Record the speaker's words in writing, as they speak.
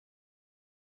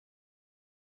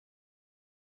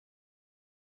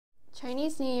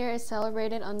Chinese New Year is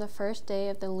celebrated on the first day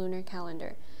of the lunar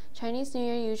calendar. Chinese New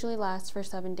Year usually lasts for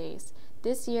 7 days.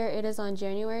 This year it is on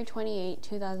January 28,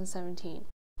 2017.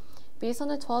 Based on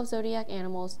the 12 zodiac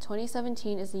animals,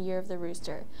 2017 is the year of the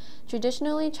rooster.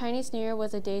 Traditionally, Chinese New Year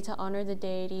was a day to honor the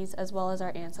deities as well as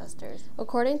our ancestors.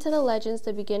 According to the legends,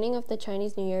 the beginning of the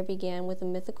Chinese New Year began with a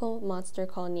mythical monster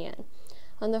called Nian.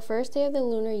 On the first day of the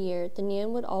lunar year, the Nian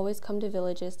would always come to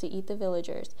villages to eat the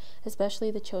villagers,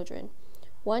 especially the children.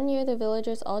 One year, the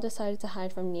villagers all decided to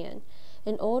hide from Nian.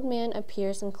 An old man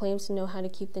appears and claims to know how to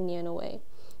keep the Nian away.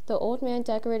 The old man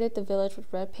decorated the village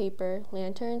with red paper,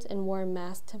 lanterns, and wore a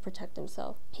mask to protect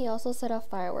himself. He also set off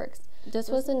fireworks. This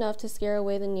was enough to scare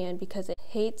away the Nian because it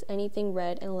hates anything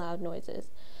red and loud noises.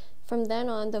 From then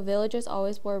on, the villagers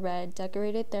always wore red,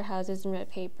 decorated their houses in red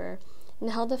paper,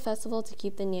 and held a festival to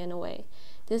keep the Nian away.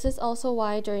 This is also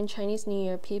why during Chinese New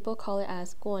Year, people call it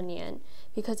as Guo Nian,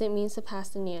 because it means to pass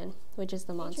the Nian, which is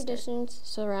the monster. Traditions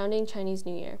surrounding Chinese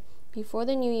New Year. Before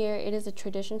the New Year, it is a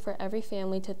tradition for every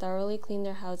family to thoroughly clean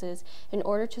their houses in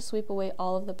order to sweep away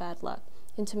all of the bad luck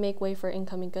and to make way for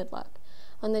incoming good luck.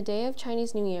 On the day of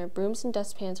Chinese New Year, brooms and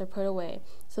dustpans are put away,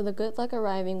 so the good luck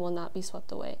arriving will not be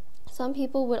swept away. Some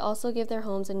people would also give their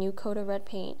homes a new coat of red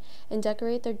paint and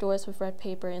decorate their doors with red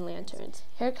paper and lanterns.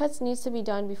 Haircuts needs to be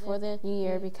done before the New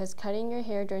Year because cutting your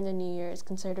hair during the New Year is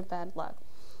considered bad luck.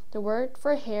 The word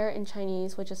for hair in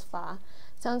Chinese, which is fa,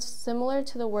 sounds similar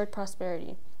to the word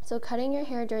prosperity. So cutting your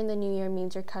hair during the New Year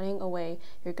means you're cutting away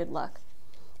your good luck.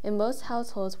 In most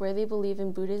households where they believe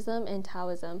in Buddhism and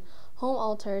Taoism, home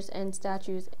altars and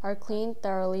statues are cleaned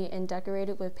thoroughly and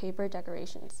decorated with paper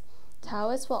decorations.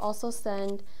 Taoists will also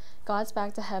send gods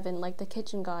back to heaven, like the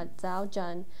kitchen god, Zhao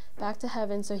Zhen, back to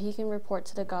heaven so he can report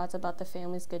to the gods about the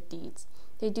family's good deeds.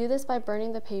 They do this by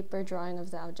burning the paper drawing of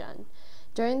Zhao Zhen.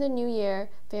 During the New Year,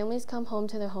 families come home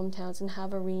to their hometowns and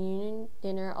have a reunion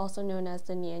dinner, also known as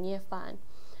the Nianye Fan.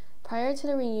 Prior to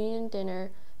the reunion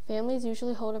dinner, families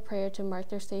usually hold a prayer to mark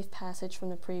their safe passage from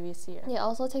the previous year. They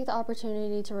also take the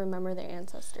opportunity to remember their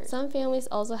ancestors. Some families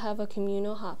also have a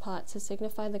communal hot pot to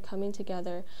signify the coming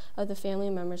together of the family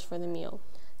members for the meal.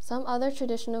 Some other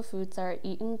traditional foods that are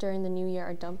eaten during the New Year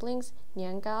are dumplings,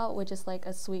 niangao, which is like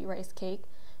a sweet rice cake,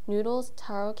 noodles,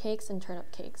 taro cakes, and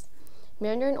turnip cakes.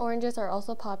 Mandarin oranges are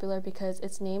also popular because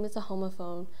its name is a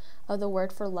homophone of the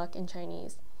word for luck in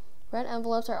Chinese. Red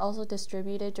envelopes are also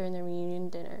distributed during the reunion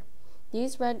dinner.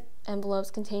 These red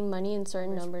envelopes contain money in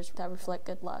certain numbers that reflect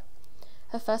good luck.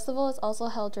 A festival is also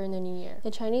held during the New Year.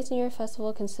 The Chinese New Year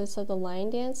festival consists of the lion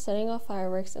dance, setting off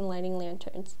fireworks, and lighting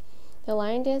lanterns. The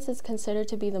lion dance is considered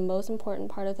to be the most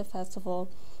important part of the festival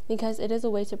because it is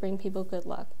a way to bring people good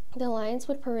luck. The lions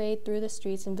would parade through the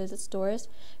streets and visit stores,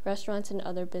 restaurants, and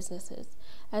other businesses.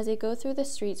 As they go through the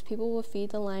streets, people will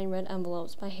feed the lion red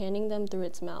envelopes by handing them through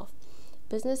its mouth.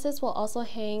 Businesses will also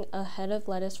hang a head of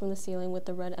lettuce from the ceiling with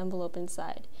the red envelope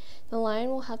inside. The lion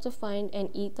will have to find and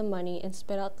eat the money and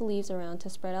spit out the leaves around to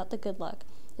spread out the good luck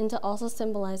and to also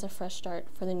symbolize a fresh start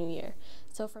for the new year.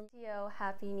 So from CSTO,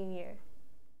 Happy New Year.